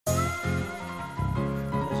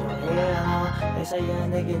They say young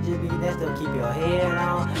nigga just be next to keep your head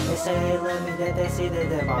on. They say they love me, that they see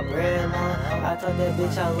that my bread long. I told that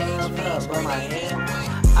bitch I love her, but my head.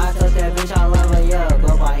 I told that bitch I love her, yeah,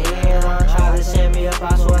 but my head on. Try to send me up,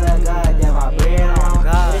 I swear to God, that my bread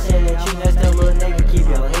on. They say that you next to little nigga, keep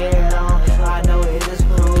your head on. I know it is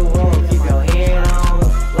cruel world, keep your head on.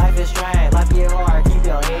 Life is strange, life get hard, keep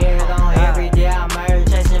your head on. Every day I'm murder,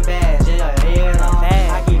 chasing bags, keep your head on.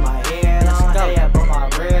 I keep my head on, yeah, but my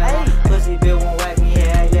bread on. Pussy bill won't whack me,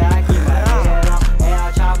 yeah, I keep my head on. And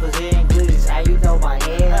our choppers hitting glitches, hey, you know my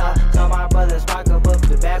head on. Told my brother spark up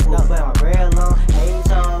the back, will put my bread on. Hey, he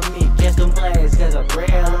told me, catch them plays, cause of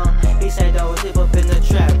bread on. He said don't tip up in the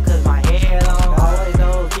trap, cause my head on. Always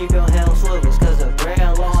know, keep your head on swivels, cause of bread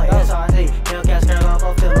on. SRT, Hellcat skirt off,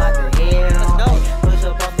 I feel like a head on. Push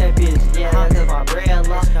up off that bitch, yeah, cause my bread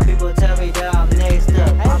long. People tell me that I'm next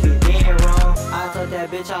up, I be dead wrong. I told that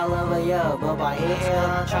bitch I love her, yeah, but my head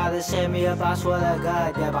on. Try to send me up, I swear to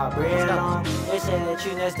God, that my bread on. They say that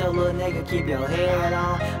you next to little nigga, keep your head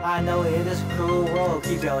on. I know it is a cruel world,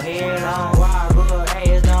 keep your head on. Wild good,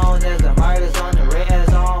 hey, it's known as the murders on the red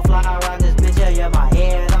zone. Fly around this bitch, yeah, my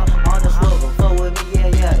head on. On the swivel, fuck with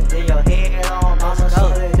me, yeah, then your head on. Mama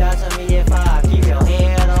sold it down to me at 5, keep your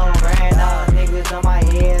head on. Brand out, niggas on my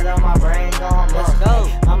head, on my brain gone. Let's go.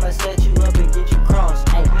 I'ma set you up and get you crossed.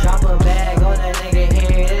 Hey, drop a bag on that nigga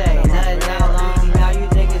head, it ain't nothing that easy. Now you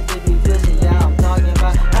niggas did be pussy, yeah, I'm talking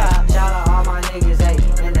about. Shout out all my niggas,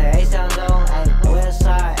 hey, in the A-Town zone, hey, West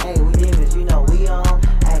Side, hey, we niggas, you know we on.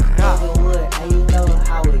 Hey, Wood, hey, you know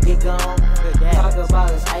how we get gone. Talk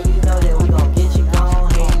about us, hey, you know that we gon' get you gone.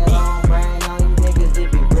 Head on, brain on, you niggas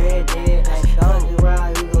did be red dead. Hey, fuck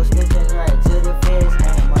around, we gon' snitchin' right to the fence.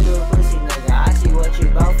 Hey, you a pussy nigga, I see what you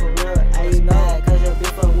bout for real. Hey, you mad, cause your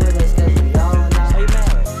bitch fuck with us, cause we all know.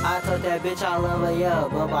 I told that bitch I love her, yeah,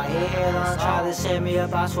 but my head on. Try to send me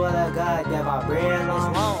up, I swear to God, that my bread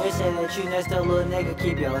long. They say that you next to little nigga,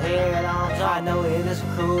 keep your head on. I know it is a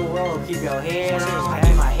cruel world, keep your head on. I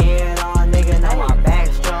keep my head on, nigga, know my back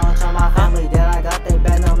strong. Tell my family that I got they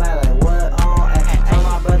back no matter what on. Tell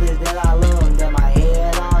my brothers that I love them, that my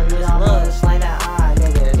head on. You know I'm gonna slang that eye,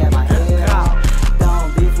 nigga, that my head on.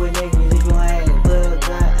 Don't beef with niggas if you ain't put a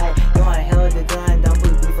gun, ayy. You wanna hold the gun, don't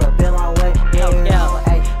put beef up in my way. Head on,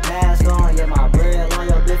 ayy, mask on, yeah, my bread on.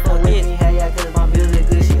 Your bitch fuck with me, hey, yeah, cause my music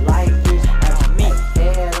good, she like this. Me,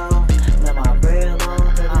 head on, let my bread on.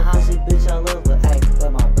 Cause the pussy bitch I love her, ayy,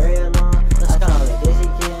 but my bread on. I told her that she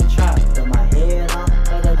can't try, but my head on.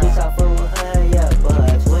 Cause that bitch I fuck with her, yeah, but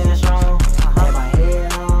her twin strong. Yeah, my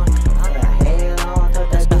head on, yeah, head on. Told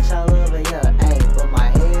that bitch I love her, yeah, ayy, but my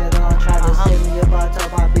head on. Tried to send me up, I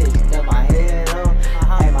told my bitch that my head on.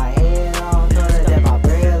 Ayy, my head on, told her that my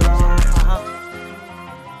bread on.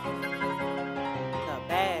 The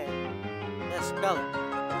bag. Let's go.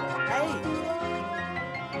 Hey.